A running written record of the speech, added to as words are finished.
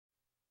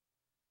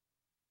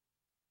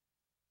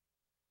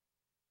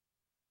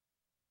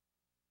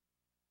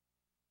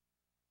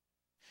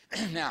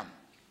Now,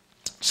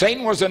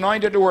 Satan was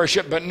anointed to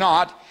worship, but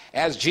not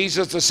as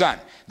Jesus the Son.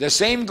 The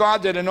same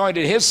God that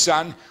anointed his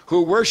Son,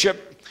 who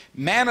worshiped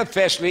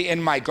manifestly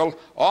in Michael,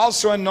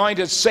 also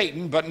anointed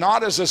Satan, but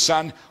not as a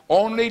son,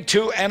 only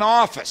to an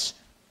office.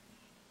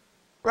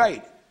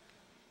 Right.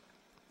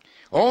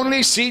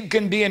 Only seed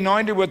can be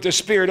anointed with the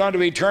Spirit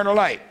unto eternal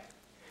life.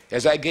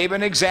 As I gave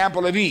an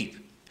example of Eve.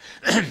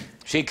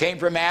 She came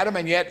from Adam,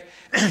 and yet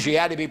she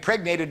had to be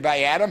pregnated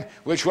by Adam,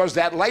 which was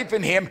that life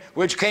in him,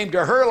 which came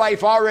to her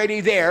life already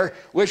there,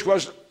 which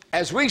was,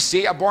 as we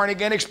see, a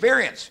born-again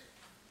experience.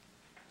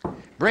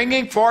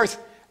 Bringing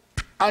forth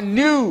a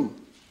new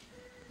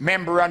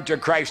member unto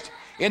Christ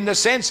in the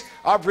sense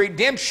of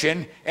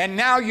redemption, and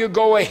now you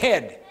go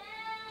ahead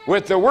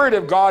with the Word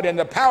of God and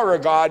the power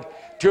of God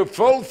to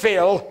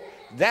fulfill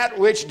that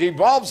which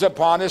devolves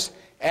upon us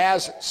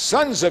as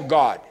sons of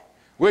God,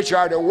 which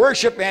are to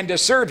worship and to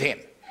serve Him.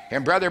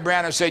 And Brother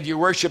Branham said, you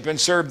worship and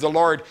serve the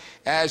Lord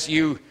as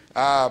you,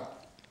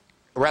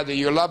 rather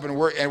you love and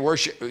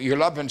worship, you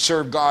love and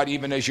serve God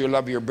even as you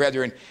love your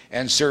brethren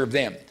and serve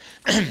them.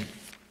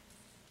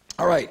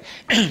 All right.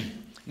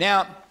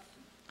 Now,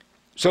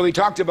 so we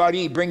talked about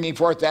Eve bringing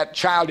forth that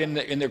child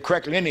in the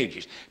correct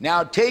lineages.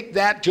 Now take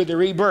that to the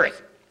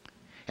rebirth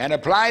and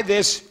apply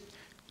this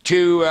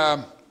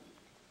to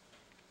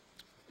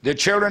the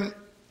children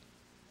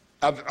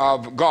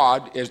of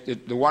God, is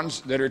the ones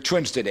that are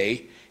twins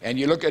today. And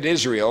you look at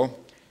Israel,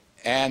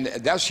 and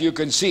thus you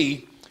can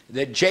see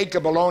that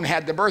Jacob alone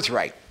had the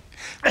birthright.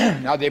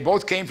 Now they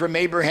both came from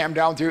Abraham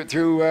down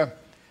through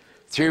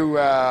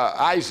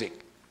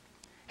Isaac,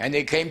 and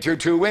they came through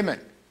two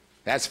women.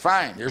 That's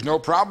fine. There's no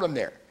problem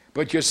there.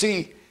 But you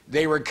see,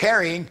 they were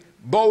carrying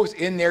both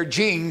in their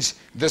genes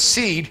the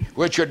seed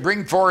which would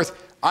bring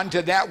forth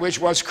unto that which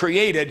was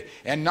created,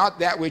 and not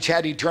that which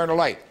had eternal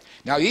life.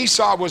 Now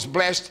Esau was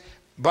blessed,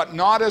 but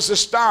not as a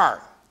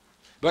star,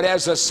 but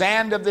as the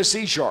sand of the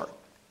seashore.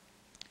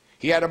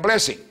 He had a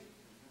blessing,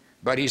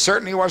 but he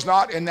certainly was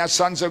not in that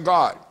sons of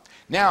God.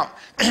 Now,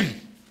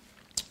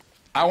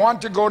 I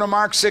want to go to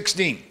Mark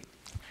 16,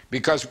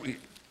 because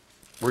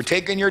we're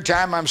taking your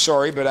time. I'm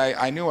sorry, but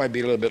I knew I'd be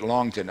a little bit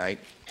long tonight.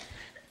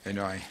 You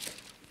know,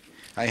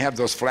 I have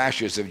those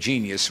flashes of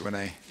genius when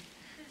I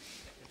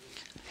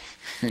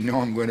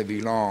know I'm going to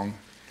be long.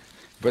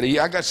 But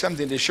I got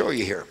something to show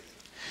you here.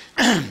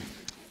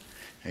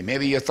 And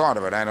maybe you thought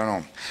of it, I don't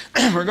know.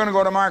 We're going to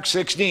go to Mark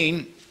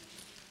 16.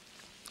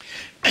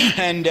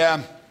 And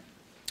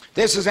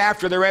this is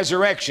after the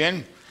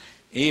resurrection.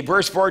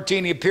 Verse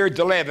 14, he appeared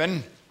to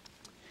 11.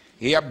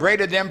 He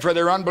upbraided them for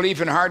their unbelief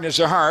and hardness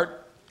of heart,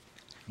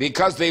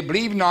 because they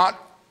believed not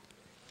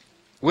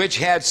which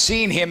had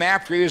seen him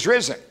after he was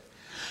risen.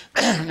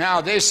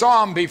 Now, they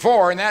saw him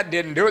before, and that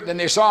didn't do it. Then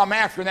they saw him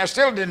after, and that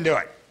still didn't do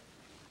it.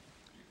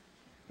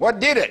 What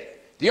did it?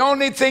 The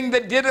only thing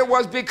that did it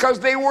was because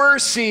they were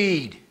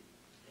seed.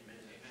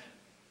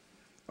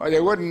 Or they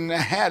wouldn't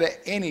have had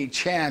any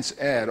chance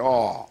at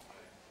all.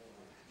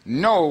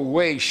 No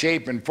way,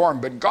 shape, and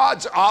form. But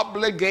God's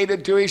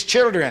obligated to his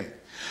children.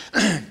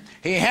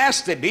 He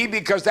has to be,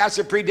 because that's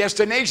what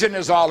predestination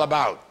is all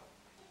about.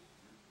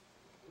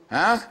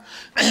 Huh?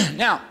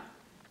 Now,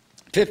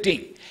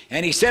 15.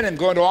 And he said, "And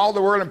go into all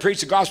the world and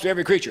preach the gospel to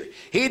every creature.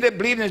 He that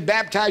believeth and is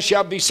baptized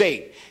shall be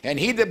saved, and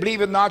he that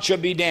believeth not shall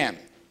be damned.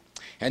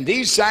 And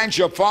these signs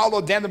shall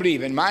follow them that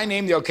believe. In my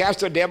name they'll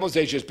cast out devils,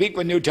 they shall speak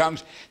with new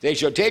tongues, they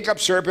shall take up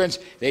serpents,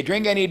 they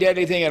drink any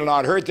deadly thing, it will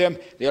not hurt them,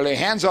 they'll lay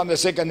hands on the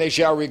sick, and they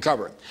shall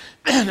recover."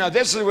 Now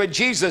this is what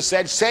Jesus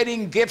said,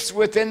 setting gifts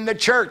within the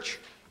church.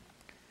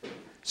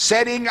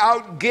 Setting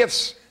out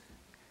gifts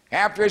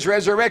after his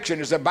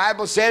resurrection. As the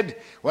Bible said,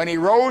 when he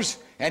rose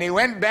and he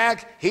went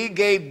back, he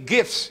gave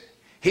gifts.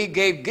 He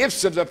gave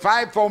gifts of the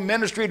fivefold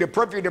ministry to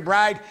perfect the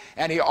bride,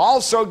 and he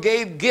also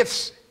gave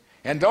gifts.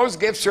 And those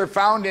gifts are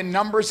found in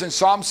Numbers and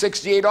Psalm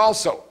 68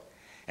 also.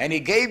 And he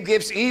gave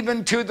gifts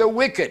even to the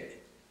wicked,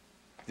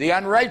 the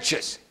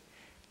unrighteous,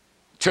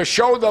 to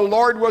show the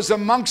Lord was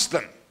amongst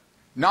them.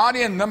 Not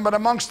in them, but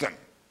amongst them.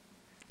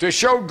 To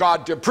show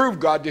God, to prove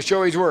God, to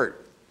show his word.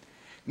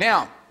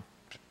 Now,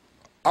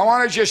 I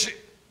want to just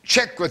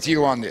check with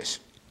you on this.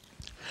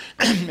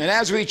 And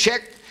as we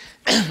check,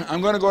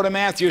 I'm going to go to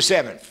Matthew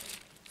 7.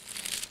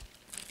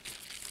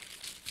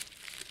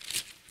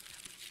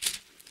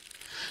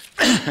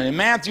 In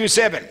Matthew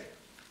 7,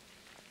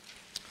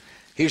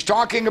 he's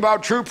talking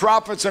about true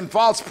prophets and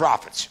false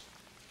prophets.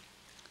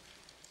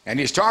 And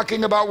he's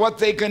talking about what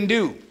they can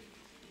do.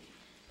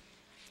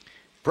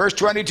 Verse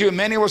 22,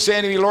 "Many will say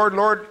unto me, Lord,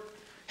 Lord,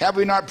 have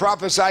we not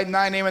prophesied in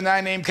thy name, and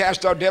thy name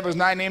cast out devils, in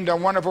thy name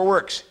done wonderful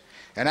works?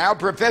 And I'll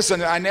profess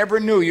unto them, I never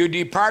knew you.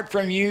 Depart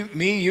from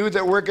me, you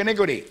that work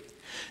iniquity."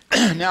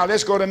 Now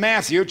let's go to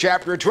Matthew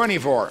chapter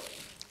 24.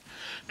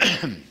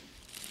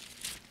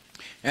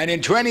 And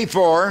in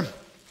 24,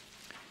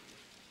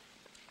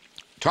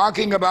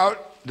 talking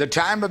about the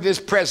time of his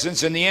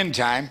presence in the end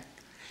time,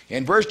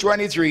 in verse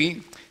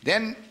 23,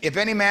 "Then if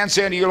any man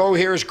say unto you, Lo,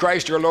 here is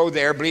Christ, or Lo,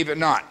 there, believe it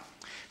not.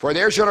 For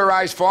there shall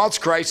arise false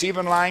Christs,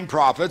 even lying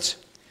prophets,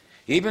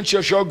 even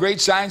shall show great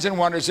signs and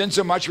wonders,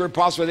 insomuch where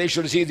possible they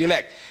shall deceive the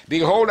elect.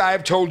 Behold, I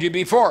have told you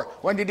before.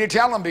 When did he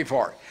tell them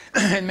before?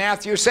 In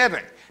Matthew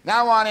 7.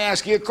 Now I want to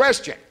ask you a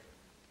question.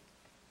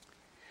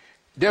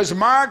 Was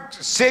Mark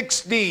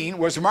 16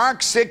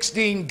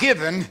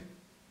 given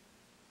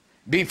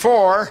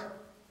before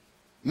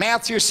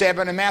Matthew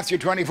 7 and Matthew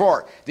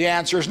 24? The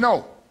answer is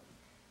no.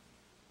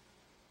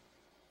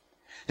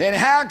 Then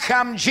how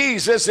come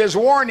Jesus is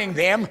warning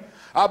them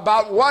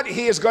about what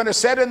he is going to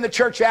set in the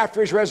church after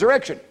his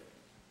resurrection?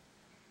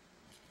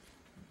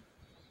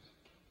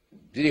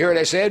 Did you hear what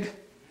I said?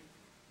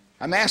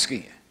 I'm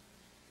asking you.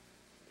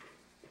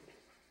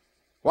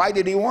 Why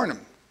did he warn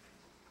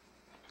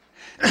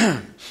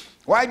them?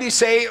 Why did he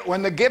say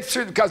when the gifts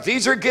are, because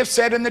these are gifts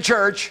set in the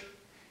church,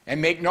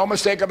 and make no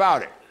mistake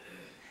about it,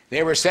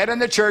 they were set in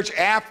the church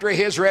after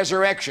his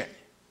resurrection.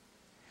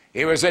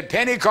 It was at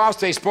Pentecost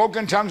they spoke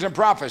in tongues and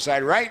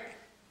prophesied, right?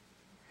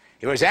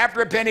 It was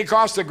after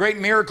Pentecost the great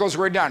miracles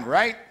were done,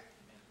 right?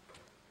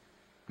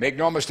 Make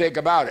no mistake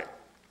about it.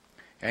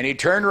 And he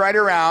turned right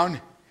around.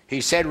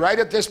 He said right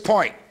at this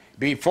point,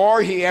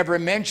 before he ever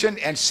mentioned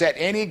and set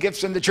any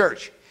gifts in the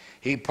church,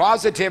 he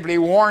positively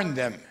warned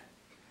them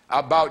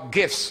about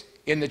gifts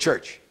in the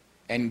church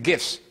and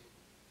gifts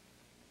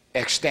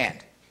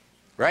extant,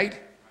 right?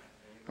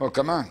 Oh,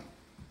 come on.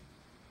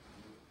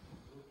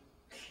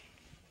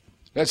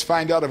 Let's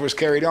find out if it was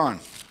carried on.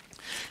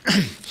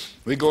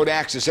 We go to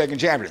Acts, the 2nd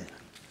chapter.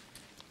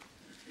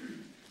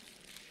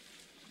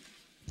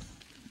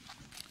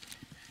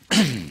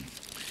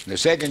 The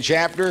 2nd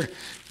chapter,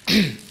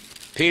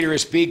 Peter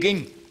is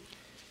speaking,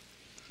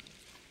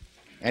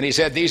 and he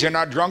said, these are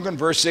not drunken,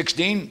 verse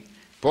 16,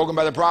 spoken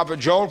by the prophet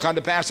Joel, come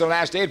to pass in the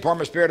last day, pour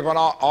my spirit upon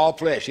all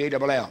flesh,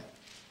 A-double-L.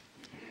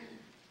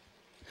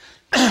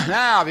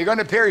 Now, if you're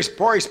going to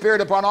pour his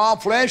spirit upon all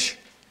flesh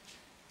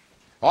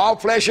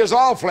is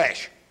all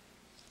flesh.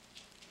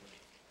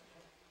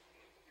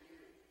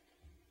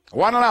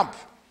 One lump.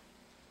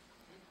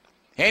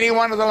 Any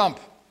one of the lump.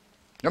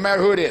 No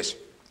matter who it is.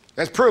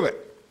 Let's prove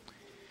it.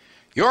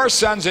 Your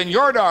sons and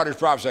your daughters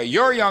prophesy.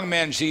 Your young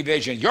men see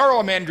visions. Your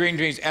old men dream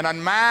dreams. And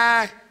on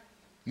my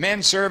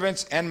men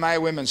servants and my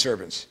women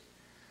servants,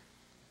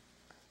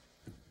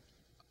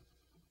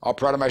 I'll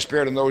pour out of my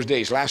spirit in those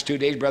days. Last 2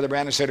 days, Brother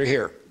Brandon said are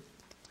here.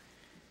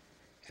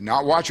 And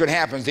now watch what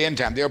happens the end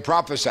time. They'll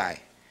prophesy.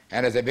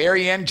 And at the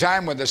very end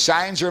time, when the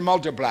signs are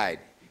multiplied,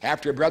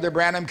 after Brother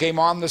Branham came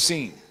on the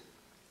scene,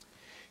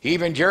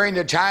 even during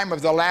the time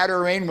of the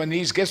latter rain, when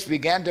these gifts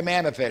began to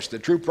manifest, the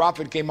true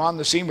prophet came on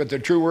the scene with the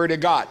true word of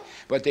God.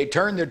 But they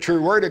turned the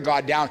true word of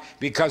God down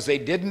because they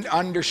didn't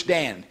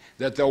understand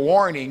that the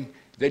warning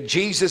that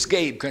Jesus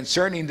gave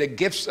concerning the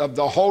gifts of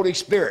the Holy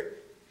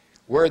Spirit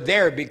were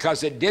there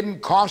because it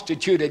didn't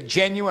constitute a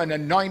genuine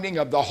anointing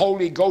of the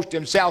Holy Ghost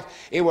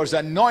himself. It was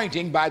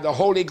anointing by the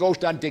Holy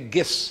Ghost unto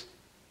gifts.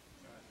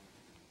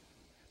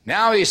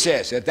 Now he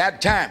says, at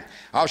that time,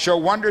 I'll show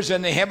wonders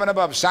in the heaven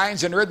above,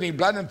 signs in earth,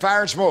 blood and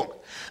fire and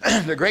smoke.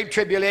 The great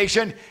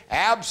tribulation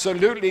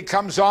absolutely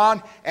comes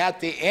on at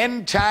the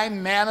end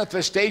time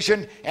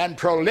manifestation and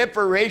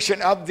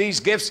proliferation of these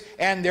gifts,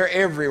 and they're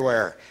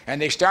everywhere.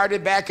 And they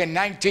started back in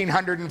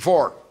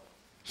 1904.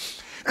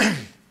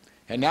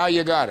 And now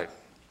you got it.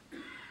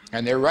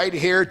 And they're right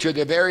here to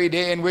the very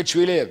day in which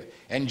we live.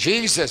 And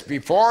Jesus,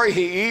 before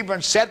he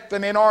even set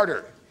them in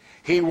order,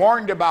 he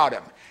warned about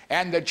them.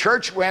 And the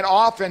church went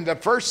off in the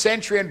 1st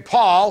century, and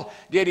Paul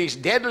did his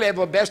dead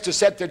level best to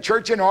set the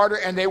church in order,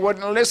 and they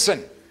wouldn't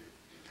listen.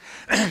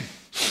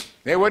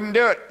 They wouldn't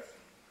do it.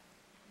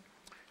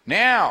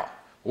 Now,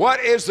 what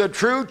is the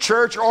true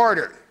church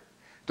order?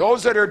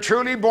 Those that are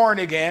truly born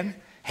again,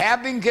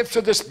 having gifts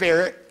of the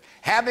Spirit,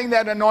 having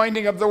that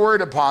anointing of the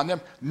Word upon them,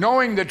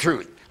 knowing the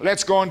truth.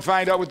 Let's go and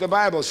find out what the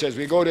Bible says.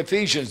 We go to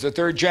Ephesians, the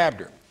 3rd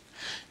chapter.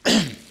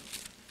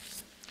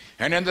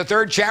 And in the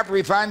 3rd chapter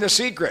we find the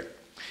secret.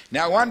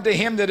 Now unto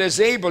him that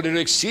is able to do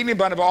exceedingly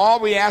abundantly above all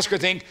we ask or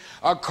think,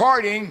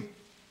 according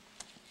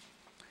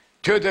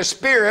to the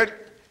Spirit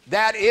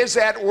that is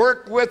at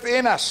work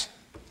within us.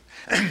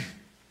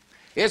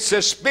 It's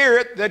the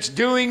Spirit that's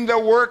doing the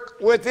work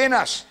within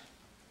us.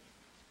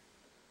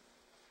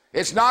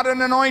 It's not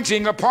an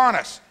anointing upon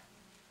us.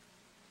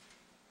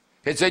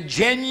 It's a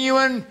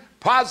genuine,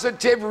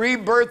 positive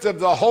rebirth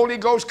of the Holy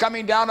Ghost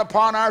coming down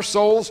upon our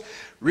souls,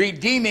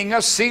 redeeming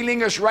us,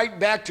 sealing us right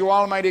back to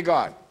Almighty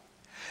God.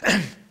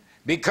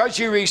 Because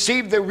you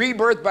received the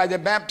rebirth by the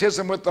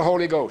baptism with the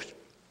Holy Ghost.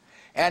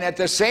 And at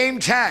the same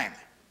time,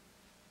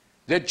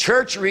 the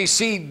church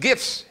received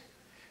gifts.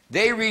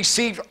 They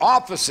received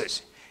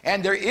offices.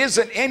 And there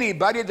isn't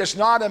anybody that's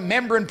not a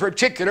member in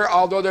particular,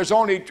 although there's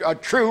only a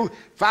true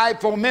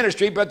fivefold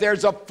ministry, but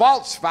there's a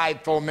false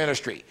fivefold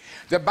ministry.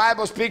 The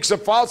Bible speaks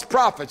of false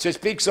prophets. It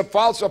speaks of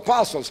false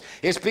apostles.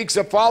 It speaks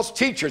of false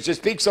teachers. It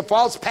speaks of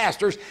false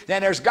pastors.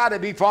 Then there's got to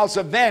be false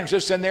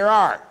evangelists, and there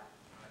are.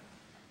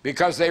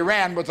 Because they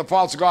ran with the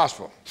false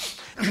gospel.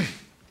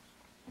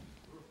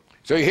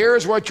 So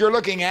here's what you're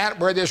looking at,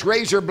 where this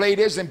razor blade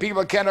is, and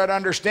people cannot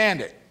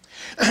understand it.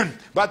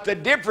 But the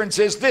difference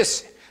is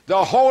this.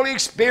 The Holy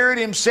Spirit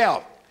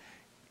himself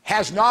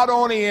has not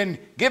only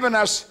given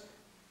us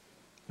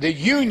the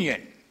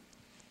union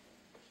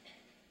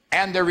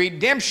and the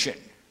redemption,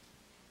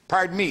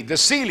 the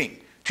sealing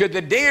to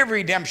the day of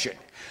redemption,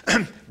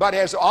 but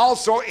has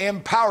also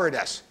empowered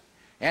us.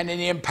 And in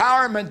the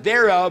empowerment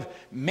thereof,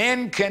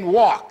 men can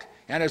walk.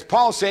 And as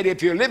Paul said,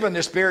 if you live in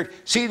the Spirit,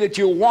 see that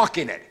you walk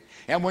in it.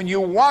 And when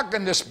you walk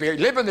in the Spirit,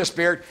 live in the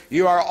Spirit,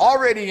 you are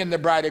already in the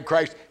bride of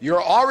Christ.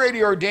 You're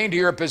already ordained to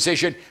your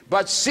position.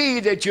 But see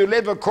that you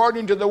live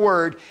according to the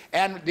Word,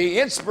 and the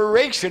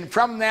inspiration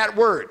from that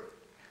Word,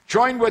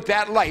 joined with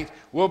that life,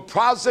 will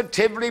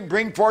positively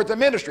bring forth a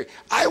ministry.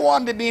 I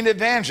wanted to be an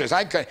evangelist.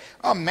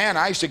 Oh man,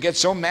 I used to get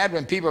so mad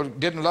when people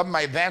didn't love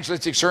my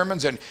evangelistic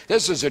sermons, and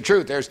this is the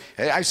truth.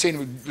 I've seen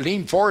them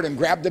lean forward and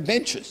grab the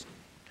benches.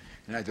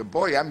 And I thought,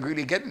 boy, I'm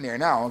really getting there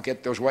now. I'll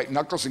get those white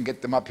knuckles and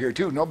get them up here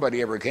too.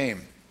 Nobody ever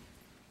came.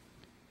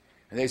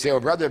 And they say, oh,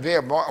 Brother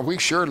Vale, we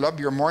sure love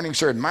your morning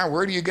sermon. Man,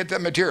 where do you get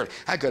that material?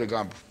 I could have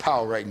gone,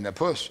 pow, right in the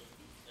puss.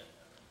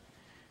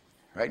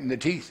 Right in the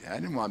teeth. I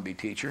didn't want to be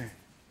teacher.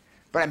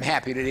 But I'm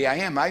happy today I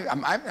am.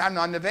 I'm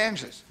not an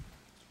evangelist.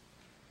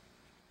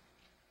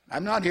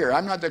 I'm not here.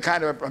 I'm not the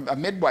kind of a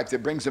midwife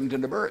that brings them to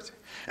the birth.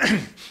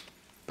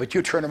 But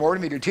you turn them over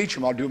to me to teach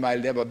them. I'll do my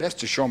level best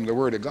to show them the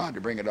Word of God,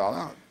 to bring it all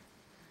out.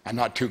 I'm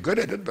not too good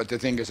at it, but the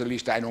thing is, at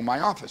least I know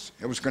my office.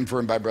 It was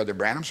confirmed by Brother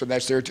Branham, so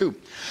that's there too.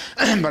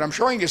 But I'm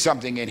showing you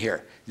something in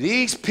here.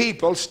 These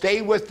people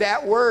stay with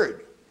that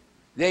Word.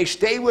 They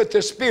stay with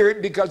the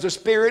Spirit because the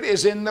Spirit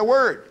is in the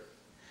Word.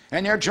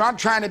 And they're not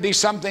trying to be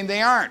something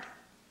they aren't.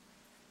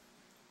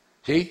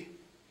 See?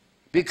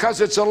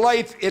 Because it's a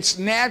life, it's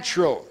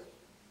natural.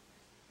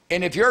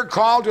 And if you're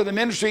called to the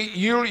ministry,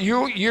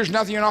 there's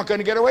nothing you're not going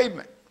to get away from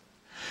it.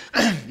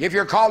 If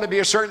you're called to be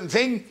a certain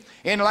thing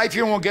in life,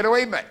 you won't get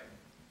away from it.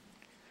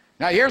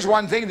 Now here's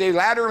one thing the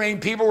latter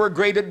rain people were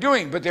great at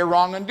doing, but they're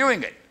wrong in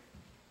doing it.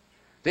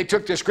 They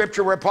took the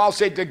scripture where Paul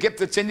said, the gift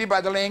that's in thee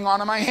by the laying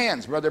on of my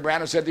hands. Brother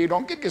Branham said, you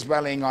don't get gifts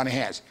by laying on of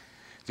hands.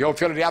 The old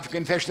Philadelphia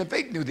Confession of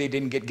Faith knew they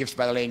didn't get gifts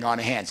by the laying on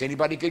of hands.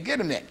 Anybody could get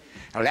them then.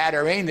 The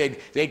latter rain,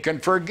 they'd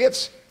confer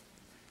gifts.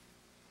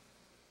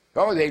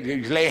 Oh,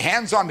 they lay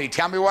hands on me,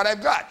 tell me what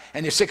I've got.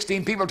 And the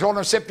 16 people told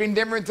them 16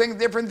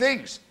 different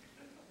things.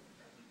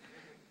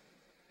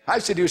 I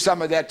used to do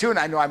some of that too, and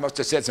I know I must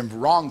have said some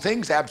wrong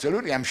things,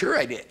 absolutely, I'm sure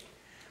I did.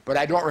 But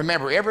I don't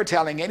remember ever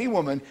telling any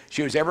woman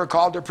she was ever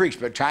called to preach.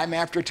 But time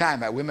after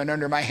time, women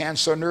under my hands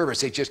so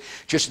nervous, they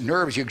just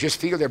nervous, you just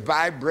feel their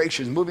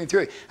vibrations moving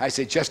through it. I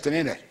said, just a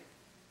minute.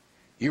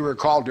 You were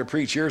called to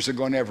preach years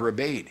ago, never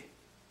obeyed.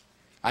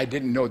 I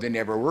didn't know they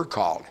never were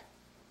called.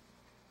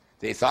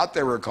 They thought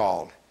they were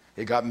called.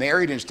 They got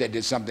married instead,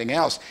 did something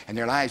else, and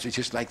their lives were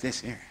just like this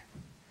here.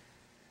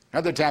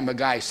 Another time a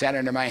guy sat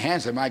under my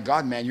hands and said, my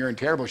God, man, you're in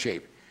terrible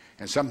shape.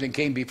 And something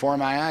came before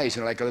my eyes,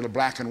 like a little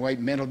black and white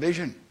mental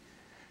vision.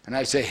 And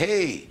I said,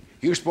 hey,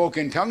 you spoke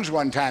in tongues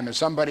one time, and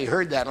somebody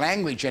heard that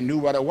language and knew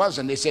what it was,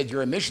 and they said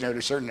you're a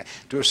missionary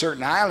to a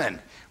certain island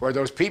where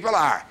those people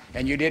are,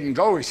 and you didn't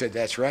go. He said,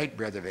 that's right,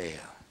 Brother Vale.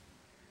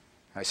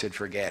 I said,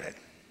 forget it.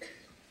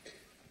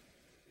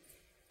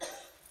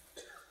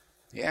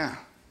 Yeah.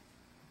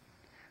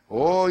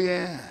 Oh,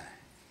 yeah.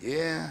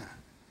 Yeah.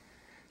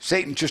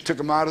 Satan just took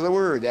him out of the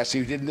Word. That's what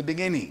he did in the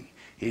beginning.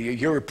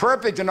 You were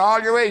perfect in all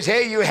your ways.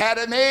 Hey, you had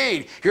it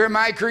made. You're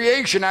my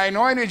creation. I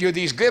anointed you.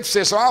 These gifts,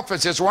 this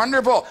office, it's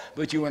wonderful.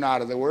 But you went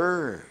out of the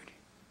Word.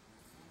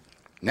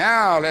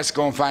 Now, let's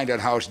go and find out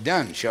how it's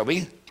done, shall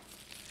we?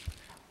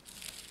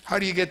 How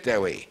do you get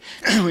that way?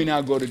 We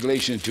now go to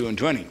Galatians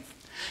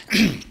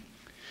 2:20.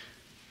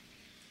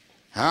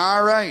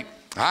 All right.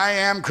 I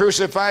am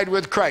crucified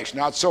with Christ.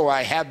 Not so,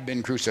 I have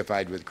been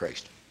crucified with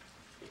Christ.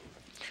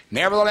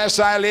 Nevertheless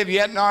I live,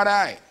 yet not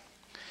I,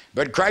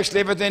 but Christ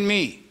liveth in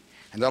me.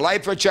 And the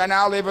life which I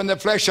now live in the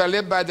flesh, I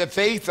live by the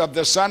faith of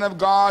the Son of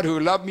God, who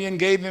loved me and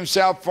gave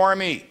himself for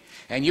me.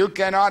 And you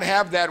cannot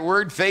have that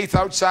word faith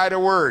outside a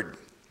word.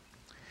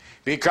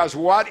 Because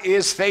what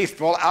is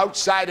faithful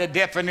outside a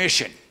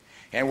definition?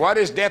 And what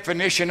is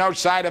definition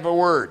outside of a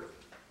word?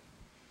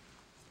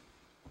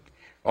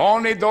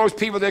 Only those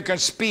people that can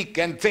speak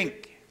and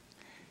think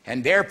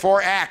and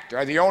therefore act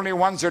are the only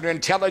ones that are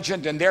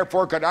intelligent and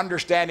therefore could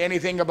understand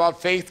anything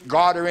about faith,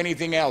 God, or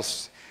anything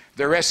else.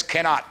 The rest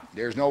cannot.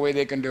 There's no way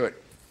they can do it.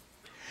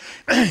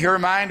 Your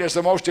mind is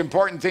the most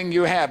important thing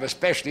you have,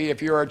 especially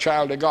if you're a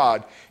child of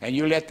God, and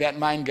you let that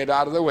mind get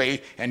out of the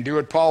way and do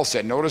what Paul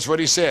said. Notice what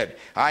he said.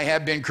 I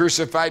have been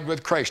crucified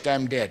with Christ.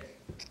 I'm dead.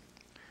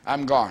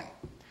 I'm gone.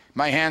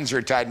 My hands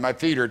are tied. My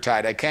feet are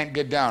tied. I can't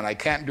get down. I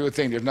can't do a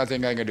thing. There's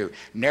nothing I can do.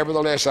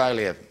 Nevertheless, I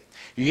live.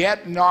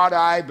 Yet not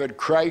I, but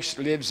Christ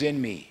lives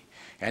in me.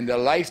 And the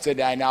life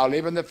that I now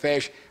live in the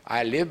flesh,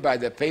 I live by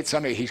the faith of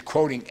Son. He's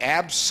quoting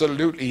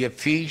absolutely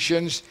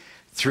Ephesians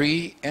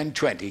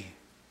 3:20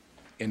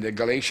 in the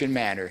Galatian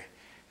manner.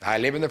 I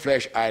live in the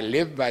flesh. I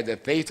live by the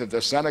faith of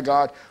the Son of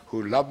God,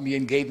 who loved me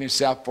and gave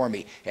himself for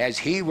me. As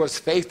he was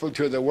faithful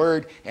to the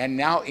word, and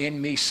now in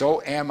me,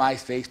 so am I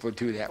faithful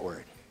to that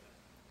word.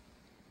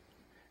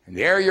 And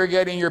there you're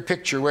getting your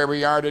picture where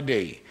we are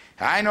today.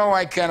 I know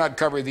I cannot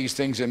cover these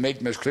things and make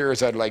them as clear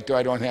as I'd like to.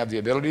 I don't have the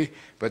ability,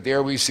 but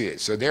there we see it.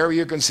 So there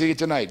you can see it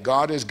tonight.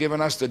 God has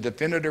given us the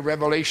definitive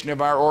revelation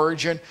of our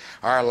origin,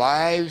 our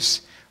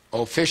lives,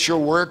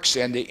 official works,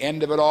 and the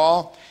end of it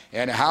all,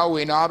 and how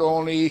we not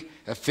only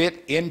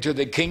fit into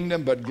the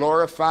kingdom but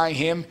glorify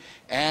him,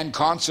 and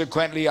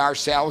consequently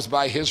ourselves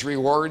by his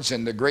rewards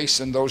and the grace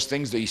and those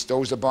things that he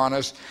bestows upon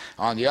us.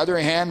 On the other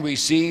hand, we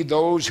see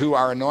those who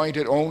are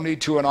anointed only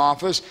to an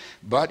office,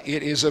 but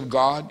it is of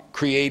God,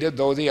 created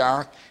though they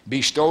are,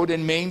 bestowed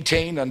and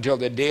maintained until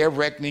the day of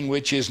reckoning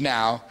which is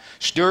now.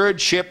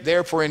 Stewardship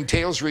therefore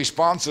entails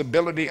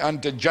responsibility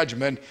unto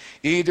judgment,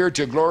 either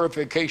to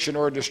glorification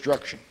or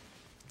destruction.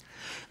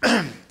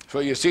 So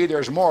you see,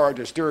 there's more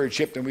to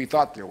stewardship than we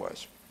thought there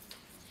was.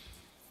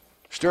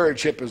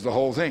 Stewardship is the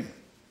whole thing.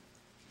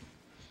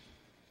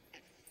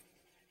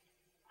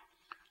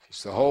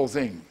 It's the whole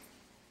thing.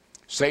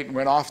 Satan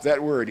went off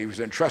that word. He was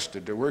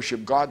entrusted to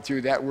worship God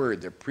through that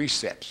word, the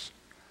precepts,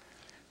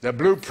 the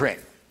blueprint,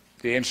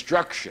 the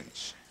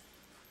instructions,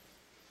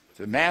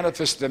 the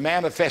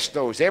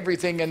manifestos,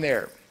 everything in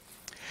there.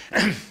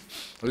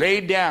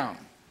 Laid down.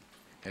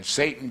 And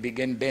Satan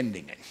began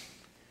bending it.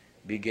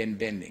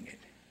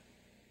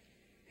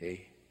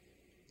 See?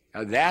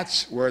 Now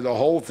that's where the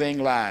whole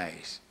thing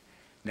lies.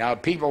 Now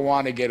people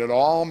want to get it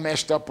all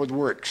messed up with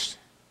works.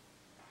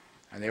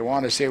 And they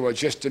want to say, well,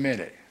 just a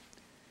minute.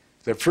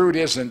 The fruit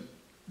isn't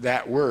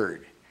that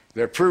word.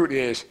 The fruit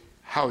is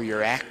how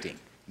you're acting.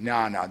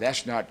 No,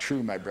 that's not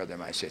true, my brother,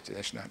 my sister.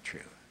 That's not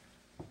true.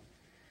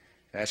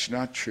 That's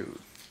not true.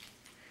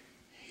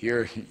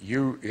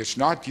 It's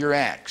not your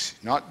acts,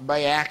 not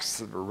by acts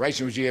of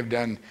righteousness you have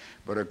done,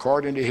 but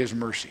according to his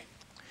mercy.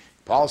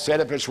 Paul said,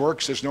 if it's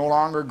works, it's no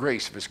longer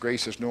grace. If it's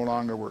grace, it's no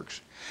longer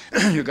works.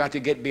 You've got to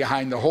get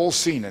behind the whole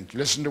scene and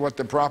listen to what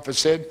the prophet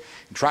said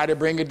and try to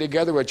bring it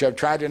together, which I've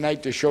tried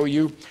tonight to show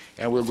you.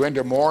 And we'll go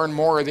into more and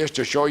more of this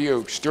to show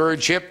you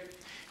stewardship.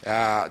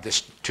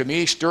 To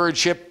me,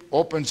 stewardship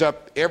opens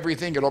up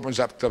everything. It opens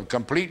up the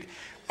complete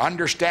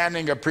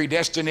understanding of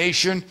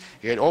predestination.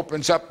 It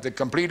opens up the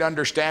complete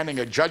understanding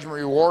of judgment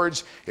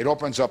rewards. It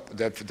opens up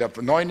the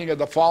anointing of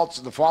the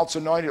false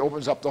anointing. It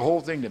opens up the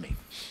whole thing to me.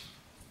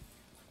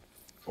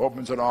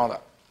 Opens it all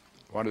up.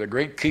 One of the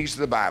great keys to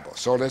the Bible.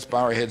 So let's bow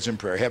our heads in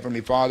prayer. Heavenly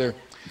Father,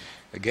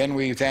 again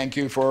we thank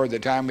you for the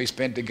time we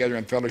spent together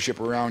in fellowship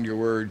around your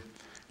word,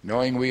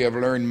 knowing we have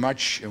learned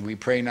much, and we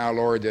pray now,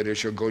 Lord, that it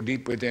shall go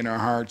deep within our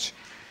hearts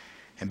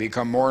and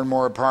become more and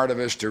more a part of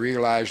us, to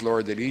realize,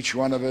 Lord, that each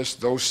one of us,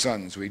 those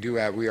sons we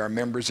are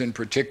members in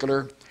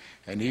particular,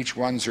 and each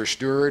one's are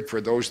steward for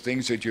those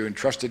things that you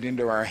entrusted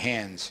into our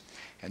hands.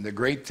 And the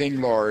great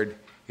thing, Lord,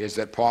 is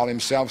that Paul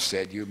himself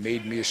said, you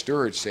made me a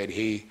steward, said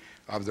he,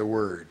 of the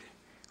word.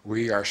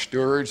 We are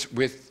stewards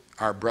with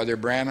our brother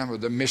Branham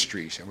of the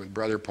mysteries, and with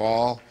brother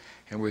Paul,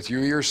 and with you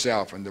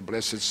yourself and the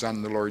blessed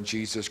Son, the Lord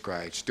Jesus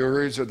Christ.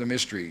 Stewards of the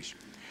mysteries,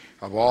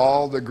 of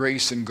all the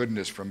grace and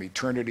goodness from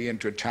eternity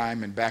into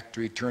time and back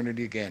to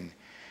eternity again.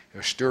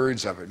 We're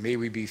stewards of it. May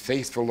we be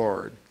faithful,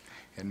 Lord,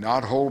 and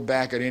not hold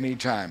back at any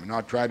time, and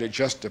not try to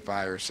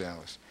justify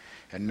ourselves,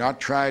 and not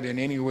try to in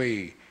any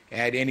way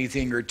add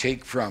anything or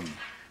take from,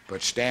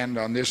 but stand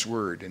on this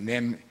word. And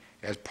then,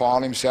 as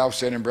Paul himself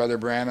said in Brother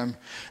Branham,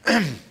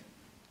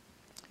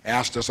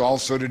 asked us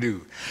also to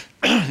do,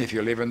 if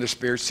you live in the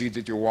Spirit, see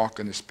that you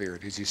walk in the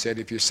Spirit. As he said,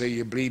 if you say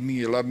you believe me,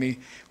 you love me,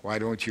 why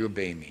don't you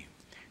obey me?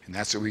 And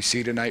that's what we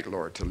see tonight,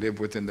 Lord, to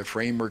live within the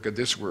framework of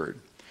this word.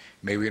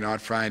 May we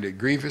not find it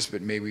grievous,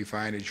 but may we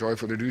find it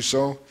joyful to do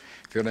so,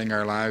 filling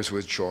our lives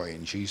with joy.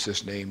 In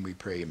Jesus' name we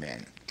pray,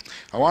 amen.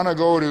 I want to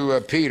go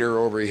to Peter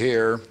over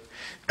here,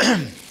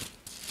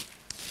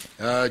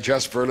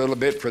 just for a little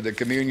bit for the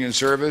communion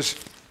service.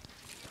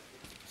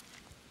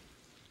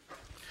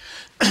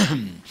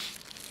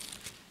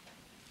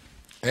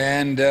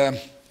 And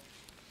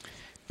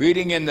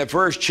reading in the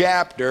first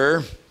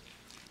chapter,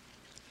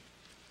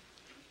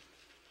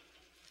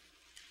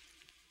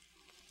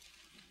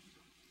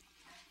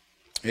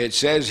 it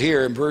says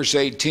here in verse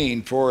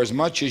 18, for as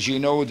much as you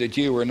know that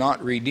you were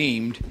not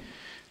redeemed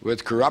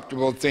with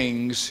corruptible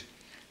things,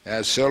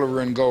 as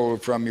silver and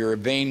gold, from your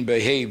vain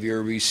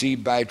behavior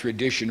received by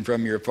tradition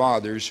from your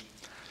fathers,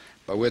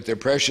 but with the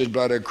precious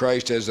blood of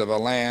Christ as of a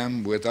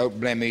lamb, without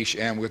blemish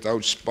and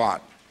without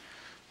spot,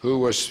 who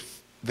was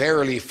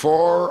verily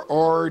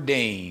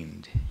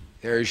foreordained.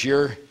 There's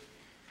your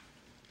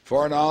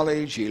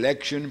foreknowledge,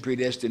 election,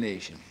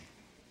 predestination.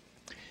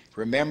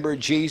 Remember,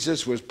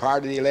 Jesus was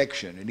part of the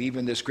election, and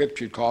even the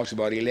scripture talks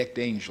about elect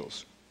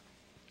angels.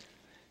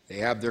 They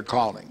have their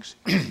callings.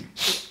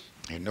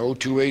 And no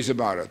two ways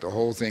about it. The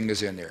whole thing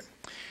is in there.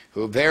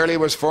 Who verily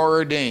was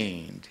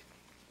foreordained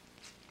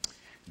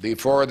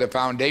before the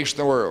foundation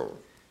of the world,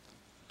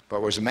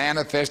 but was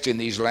manifest in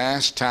these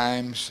last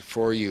times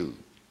for you.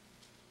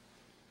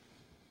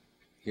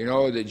 You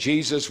know that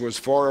Jesus was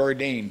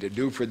foreordained to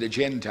do for the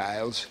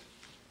Gentiles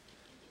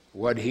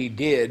what he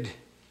did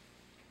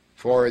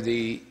for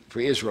the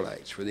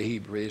Israelites, for the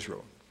Hebrew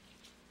Israel.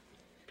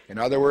 In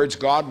other words,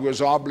 God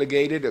was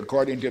obligated,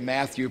 according to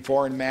Matthew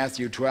 4 and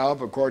Matthew 12,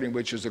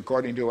 which is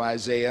according to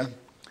Isaiah,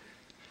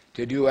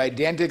 to do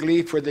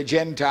identically for the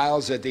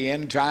Gentiles at the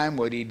end time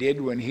what he did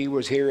when he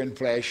was here in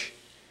flesh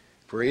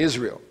for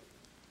Israel.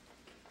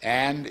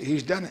 And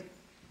he's done it.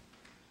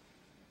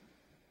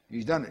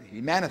 He's done it. He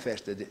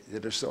manifested it.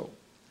 It is so.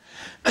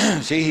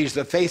 See, he's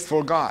the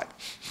faithful God.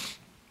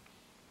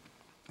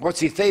 What's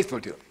he faithful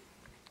to?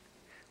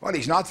 Well,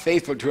 he's not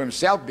faithful to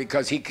himself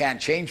because he can't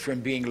change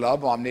from being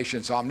love,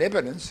 omniscience,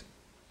 omnipotence.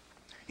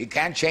 He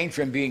can't change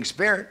from being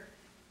spirit.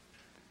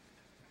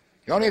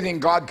 The only thing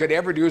God could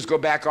ever do is go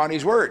back on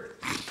his word.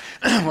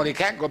 Well, he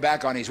can't go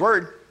back on his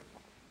word.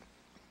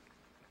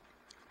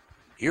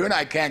 You and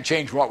I can't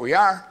change what we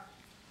are.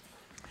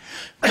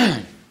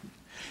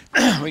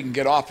 We can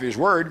get off his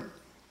word,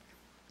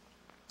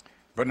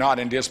 but not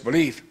in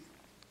disbelief.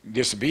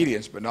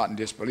 Disobedience, but not in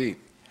disbelief.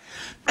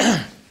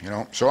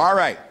 So all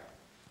right.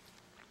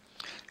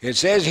 It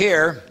says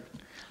here,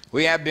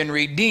 we have been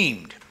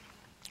redeemed,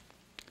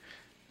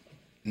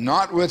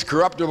 not with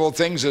corruptible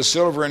things as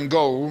silver and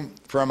gold,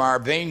 from our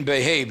vain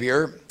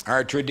behavior,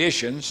 our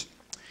traditions,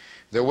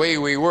 the way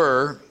we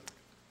were,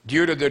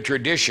 due to the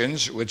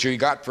traditions which we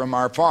got from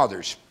our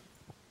fathers.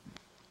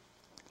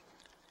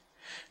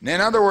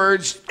 In other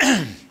words,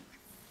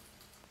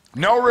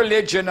 no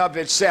religion of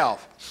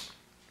itself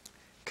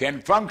can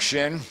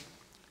function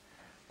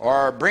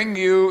or bring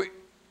you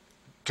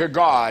to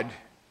God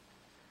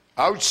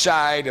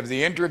outside of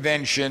the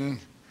intervention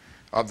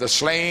of the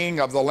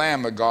slaying of the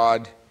Lamb of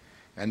God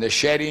and the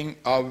shedding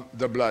of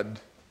the blood,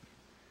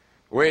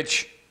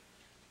 which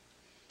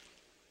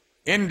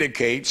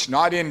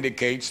not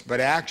indicates, but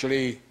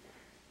actually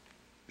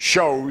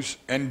shows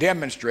and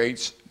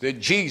demonstrates that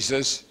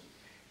Jesus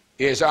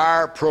is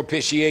our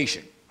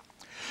propitiation,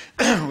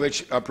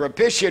 which a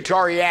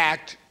propitiatory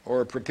act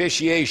or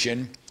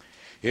propitiation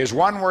is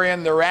one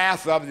wherein the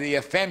wrath of the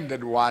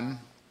offended one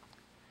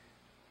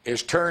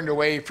is turned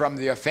away from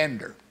the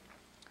offender.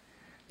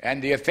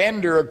 And the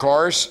offender, of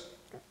course,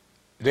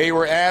 they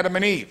were Adam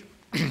and Eve.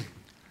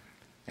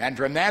 And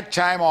from that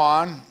time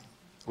on,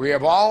 we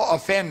have all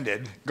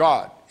offended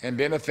God and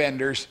been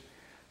offenders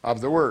of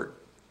the Word.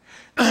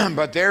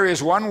 But there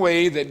is one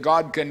way that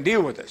God can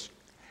deal with us.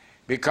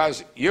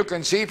 Because you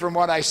can see from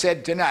what I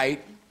said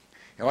tonight,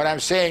 and what I'm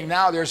saying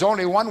now, there's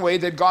only one way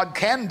that God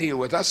can deal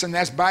with us, and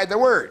that's by the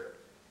Word.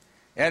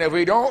 And if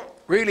we don't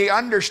really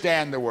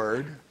understand the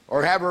Word,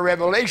 or have a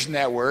revelation of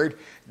that Word,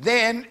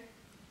 then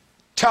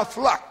tough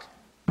luck.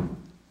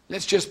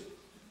 Let's just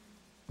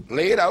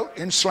lay it out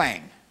in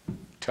slang.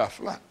 Tough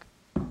luck.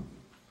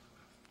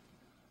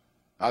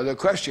 Now the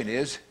question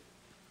is,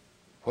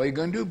 what are you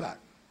going to do about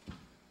it?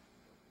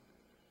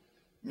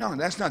 No,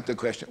 that's not the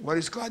question. What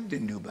is God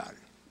going to do about it?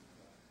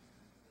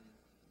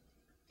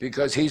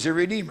 Because he's a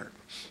redeemer.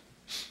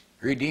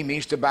 Redeem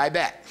means to buy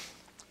back.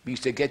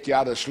 Means to get you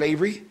out of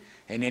slavery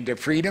and into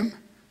freedom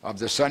of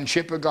the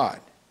sonship of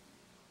God.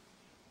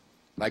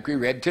 Like we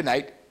read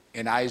tonight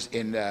in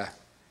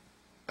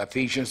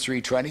Ephesians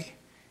 3:20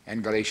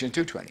 and Galatians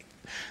 2:20.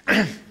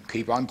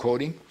 Keep on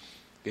quoting.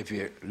 If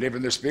you live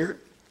in the Spirit,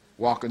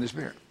 walk in the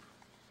Spirit.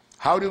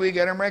 How do we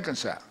get them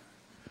reconciled?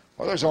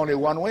 Well, there's only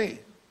one way.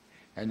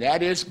 And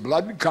that is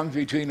blood comes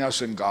between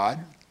us and God.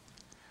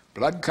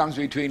 Blood comes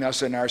between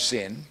us and our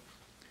sin.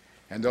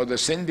 And though the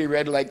sin be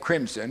red like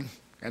crimson,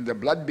 and the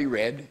blood be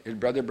red, as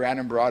Brother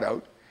Branham brought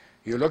out,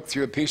 you look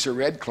through a piece of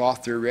red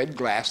cloth through red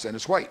glass and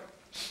it's white.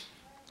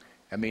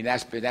 I mean,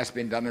 that's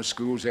been done in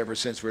schools ever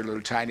since we were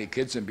little tiny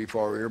kids and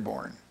before we were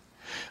born.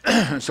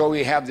 So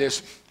we have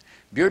this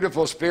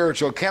beautiful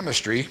spiritual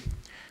chemistry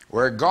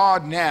where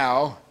God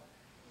now,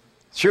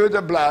 through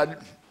the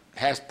blood,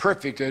 has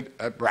perfected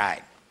a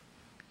bride.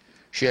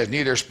 She has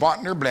neither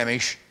spot nor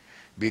blemish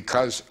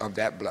because of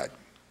that blood.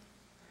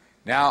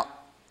 Now,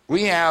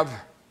 we have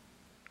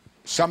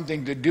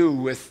something to do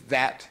with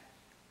that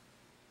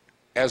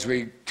as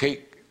we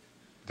take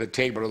the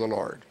table of the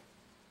Lord.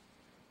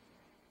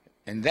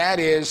 And that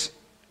is,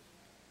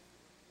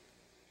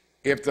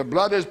 if the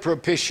blood is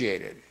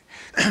propitiated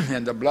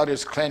and the blood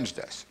has cleansed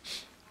us,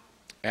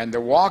 and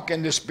the walk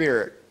in the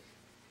Spirit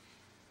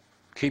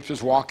keeps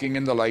us walking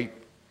in the light,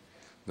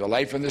 the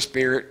life in the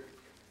Spirit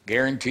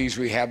guarantees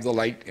we have the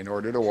light in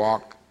order to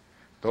walk,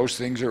 those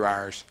things are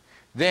ours,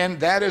 then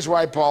that is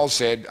why Paul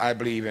said, I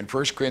believe in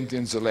 1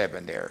 Corinthians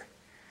 11 there,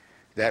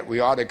 that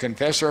we ought to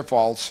confess our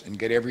faults and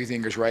get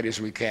everything as right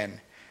as we can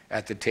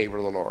at the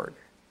table of the Lord.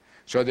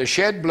 So the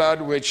shed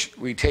blood, which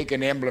we take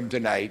an emblem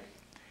tonight,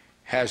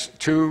 has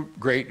two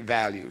great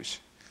values.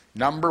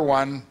 Number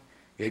one,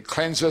 it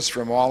cleanses us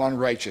from all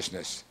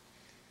unrighteousness.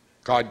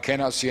 God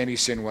cannot see any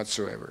sin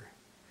whatsoever.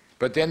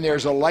 But then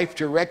there's a life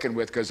to reckon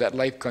with because that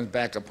life comes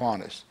back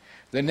upon us.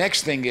 The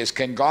next thing is,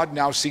 can God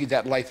now see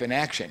that life in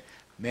action?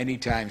 Many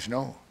times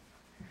no.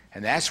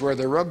 And that's where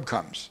the rub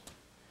comes.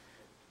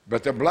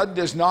 But the blood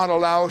does not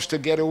allow us to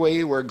get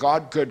away where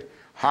God could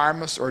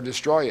harm us or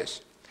destroy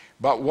us.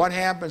 But what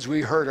happens?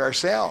 We hurt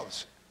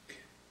ourselves.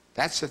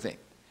 That's the thing.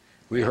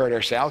 We hurt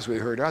ourselves, we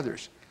hurt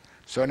others.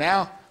 So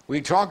now we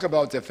talk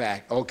about the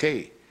fact,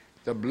 okay,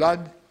 the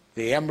blood,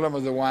 the emblem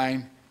of the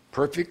wine,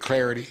 perfect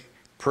clarity,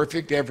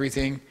 perfect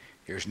everything.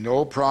 There's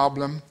no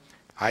problem.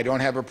 I don't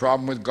have a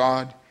problem with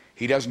God.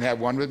 He doesn't have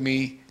one with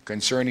me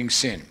concerning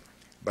sin.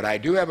 But I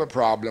do have a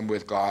problem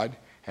with God,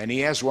 and he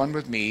has one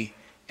with me.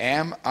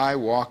 Am I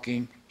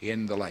walking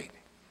in the light?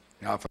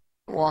 Now, if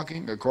I'm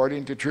walking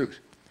according to truth,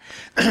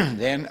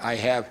 then I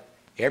have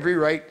every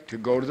right to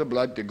go to the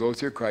blood, to go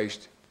through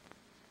Christ,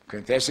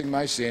 confessing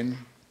my sin,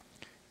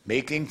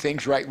 making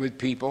things right with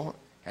people.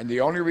 And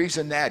the only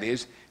reason that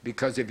is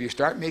because if you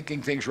start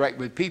making things right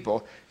with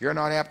people, you're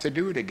not apt to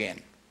do it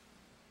again.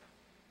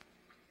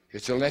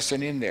 It's a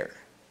lesson in there.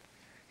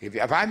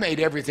 If I made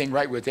everything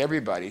right with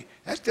everybody,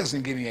 that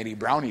doesn't give me any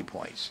brownie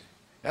points.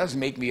 That doesn't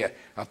make me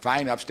a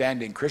fine,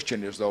 upstanding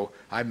Christian, as though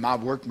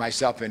I've worked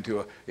myself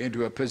into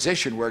a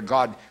position where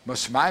God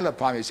must smile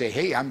upon me and say,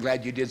 hey, I'm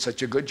glad you did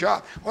such a good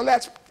job. Well,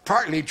 that's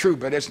partly true,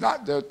 but it's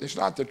not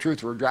the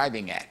truth we're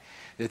driving at.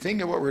 The thing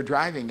that what we're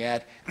driving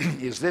at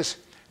is this,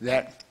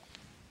 that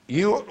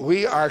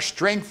we are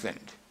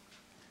strengthened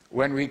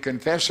when we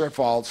confess our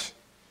faults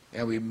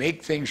and we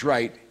make things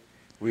right.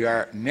 We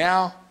are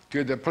now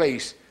to the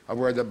place of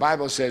where the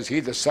Bible says,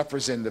 he that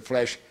suffers in the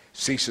flesh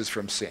ceases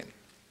from sin.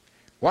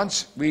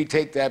 Once we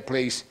take that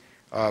place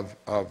of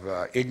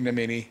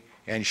ignominy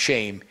and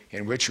shame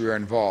in which we are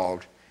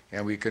involved,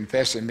 and we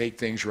confess and make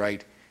things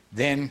right,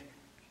 then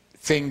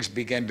things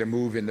begin to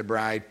move in the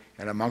bride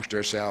and amongst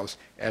ourselves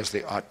as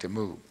they ought to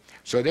move.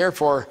 So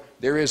therefore,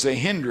 there is a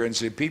hindrance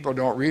that people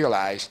don't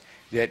realize,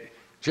 that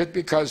just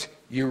because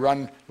you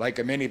run like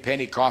a mini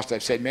Pentecost,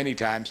 I've said many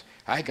times,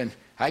 I can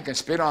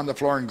spit on the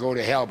floor and go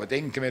to hell, but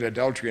they can commit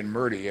adultery and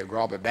murder you,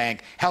 rob a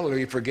bank.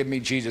 Hallelujah, forgive me,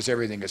 Jesus,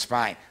 everything is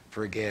fine.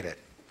 Forget it.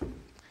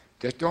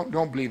 Just don't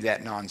believe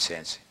that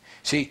nonsense.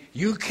 See,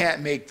 you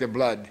can't make the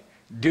blood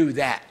do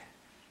that.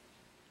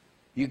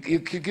 You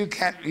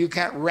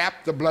can't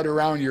wrap the blood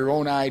around your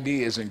own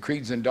ideas and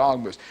creeds and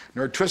dogmas,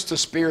 nor twist the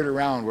Spirit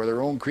around with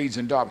their own creeds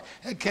and dogmas.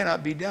 That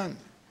cannot be done.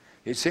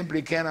 It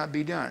simply cannot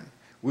be done.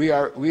 We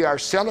are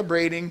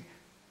celebrating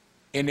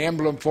in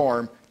emblem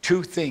form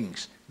two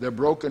things: the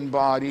broken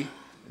body,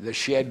 the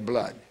shed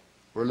blood.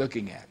 We're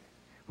looking at.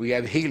 We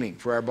have healing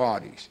for our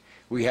bodies.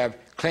 We have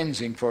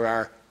cleansing for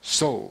our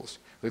souls.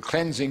 With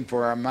cleansing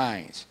for our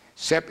minds.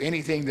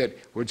 Anything that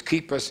would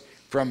keep us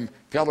from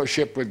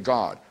fellowship with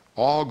God.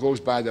 All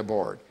goes by the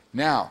board.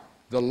 Now,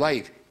 the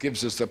life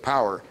gives us the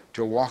power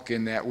to walk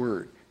in that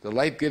word. The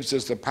life gives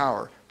us the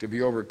power to be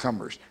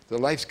overcomers. The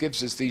life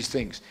gives us these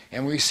things.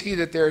 And we see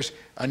that there's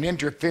an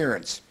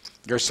interference.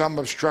 There's some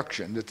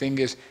obstruction. The thing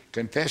is,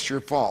 confess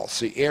your faults,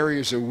 the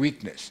areas of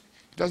weakness.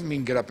 It doesn't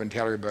mean get up and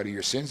tell everybody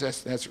your sins.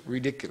 That's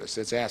ridiculous.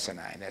 That's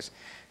asinine.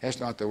 That's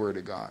not the word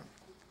of God.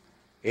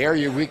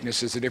 Area of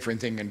weakness is a different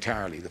thing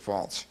entirely, the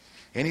faults.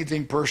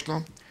 Anything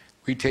personal,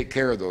 we take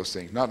care of those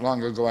things. Not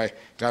long ago, I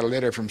got a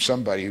letter from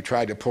somebody who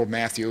tried to pull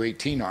Matthew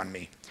 18 on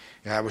me.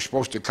 And I was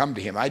supposed to come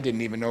to him. I didn't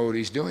even know what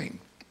he's doing.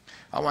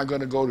 How am I going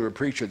to go to a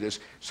preacher that's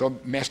so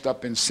messed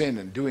up in sin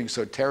and doing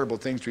so terrible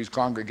things to his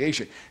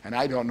congregation, and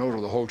I don't know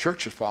till the whole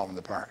church has fallen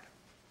apart?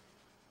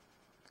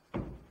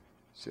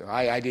 So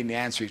I didn't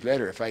answer his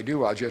letter. If I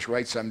do, I'll just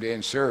write someday,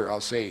 and sir, I'll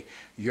say,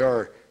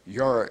 your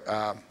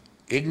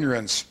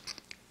ignorance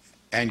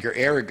and your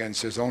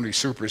arrogance is only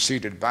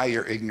superseded by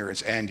your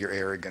ignorance and your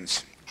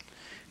arrogance.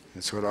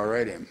 That's what I'll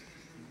write him.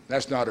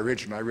 That's not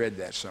original. I read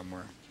that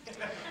somewhere.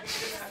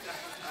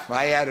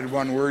 I added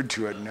one word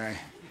to it, and I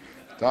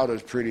thought it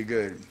was pretty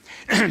good.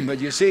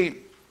 But you see,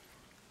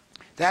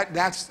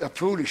 that's a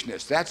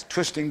foolishness. That's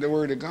twisting the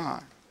word of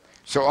God.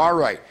 So, all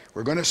right,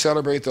 we're going to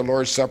celebrate the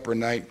Lord's Supper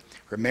night.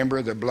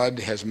 Remember, the blood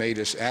has made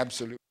us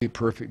absolutely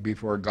perfect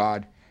before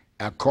God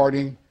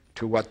according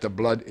to what the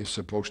blood is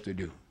supposed to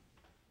do.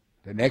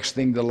 The next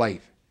thing, the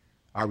life.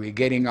 Are we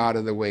getting out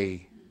of the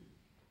way,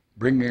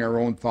 bringing our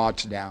own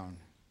thoughts down,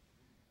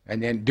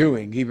 and then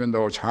doing, even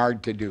though it's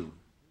hard to do,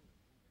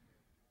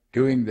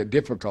 doing the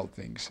difficult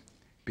things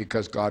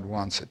because God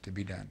wants it to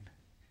be done.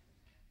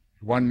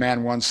 One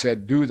man once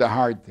said, do the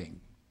hard thing.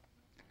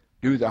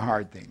 Do the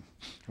hard thing.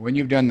 When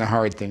you've done the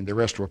hard thing, the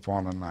rest will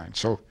fall in line.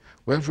 So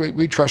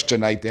we trust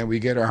tonight then. We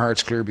get our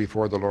hearts clear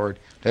before the Lord.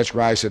 Let's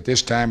rise at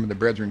this time and the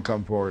brethren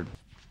come forward.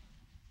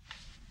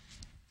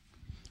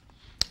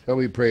 So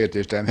we pray at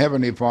this time.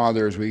 Heavenly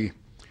Father, as we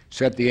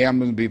set the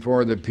emblems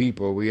before the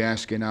people, we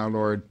ask you now,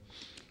 Lord,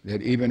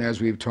 that even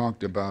as we've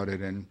talked about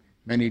it, and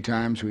many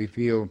times we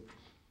feel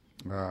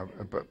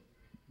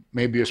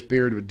maybe a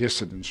spirit of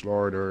dissidence,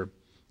 Lord, or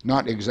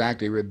not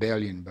exactly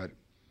rebellion, but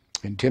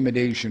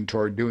intimidation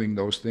toward doing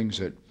those things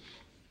that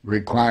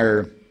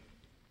require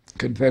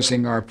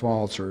confessing our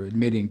faults or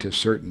admitting to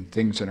certain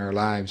things in our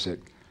lives that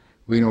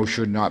we know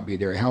should not be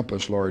there. Help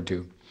us, Lord,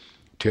 to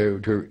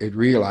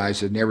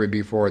realize as never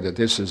before that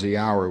this is the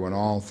hour when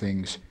all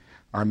things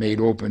are made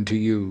open to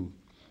you,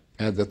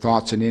 and the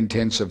thoughts and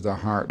intents of the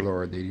heart,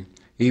 Lord,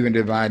 even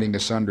dividing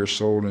asunder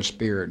soul and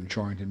spirit and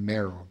joint and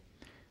marrow.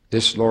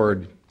 This,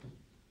 Lord,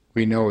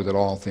 we know that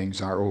all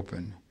things are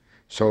open.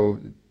 So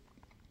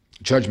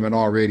judgment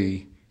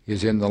already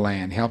is in the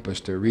land. Help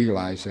us to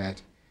realize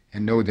that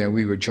and know that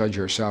we would judge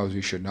ourselves,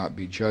 we should not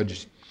be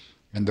judged.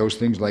 And those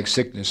things like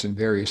sickness and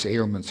various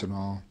ailments and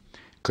all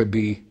could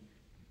be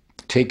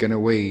taken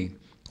away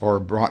or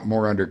brought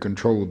more under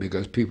control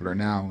because people are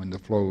now in the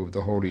flow of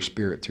the Holy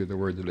Spirit through the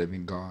Word of the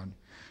living God.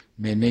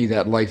 May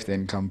that life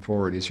then come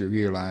forward as you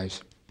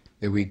realize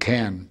that we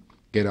can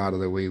get out of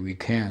the way, we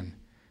can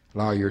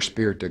allow your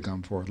Spirit to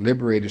come forth.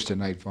 Liberate us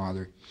tonight,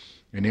 Father,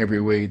 in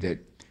every way that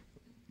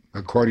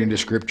according to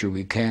Scripture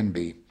we can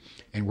be.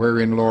 And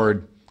wherein,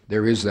 Lord,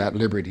 there is that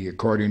liberty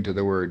according to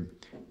the Word,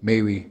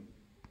 may we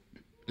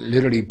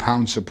literally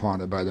pounce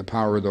upon it by the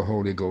power of the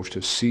Holy Ghost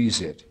to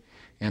seize it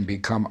and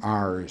become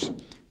ours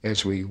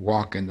as we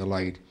walk in the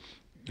light,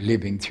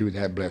 living through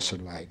that blessed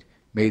light.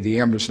 May the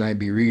endless night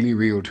be really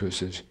real to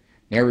us as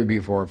never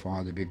before,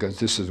 Father, because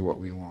this is what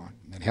we want.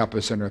 And help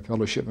us in our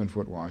fellowship and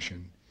foot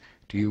washing.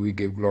 To you we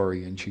give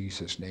glory in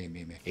Jesus' name,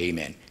 amen.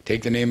 Amen.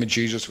 Take the name of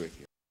Jesus with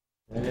you.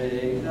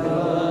 Take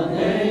the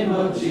name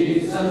of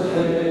Jesus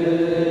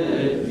with